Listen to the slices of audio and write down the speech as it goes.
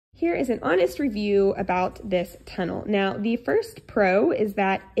Here is an honest review about this tunnel. Now, the first pro is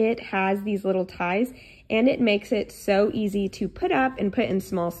that it has these little ties and it makes it so easy to put up and put in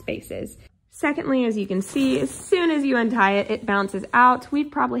small spaces. Secondly, as you can see, as soon as you untie it, it bounces out. We've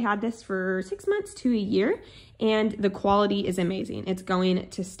probably had this for 6 months to a year, and the quality is amazing. It's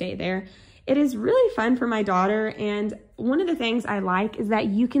going to stay there. It is really fun for my daughter, and one of the things I like is that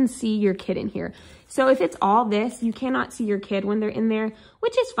you can see your kid in here. So if it's all this, you cannot see your kid when they're in there,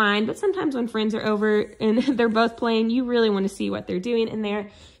 which is fine, but sometimes when friends are over and they're both playing, you really want to see what they're doing in there.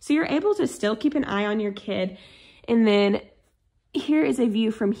 So you're able to still keep an eye on your kid. And then here is a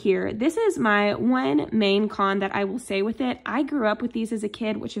view from here. This is my one main con that I will say with it. I grew up with these as a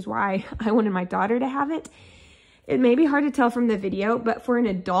kid, which is why I wanted my daughter to have it. It may be hard to tell from the video, but for an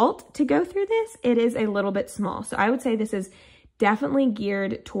adult to go through this, it is a little bit small. So I would say this is definitely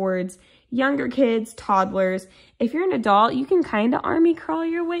geared towards younger kids, toddlers. If you're an adult, you can kind of army crawl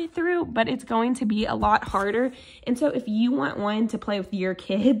your way through, but it's going to be a lot harder. And so if you want one to play with your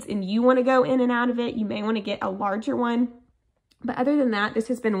kids and you want to go in and out of it, you may want to get a larger one. But other than that, this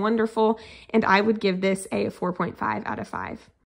has been wonderful, and I would give this a 4.5 out of 5.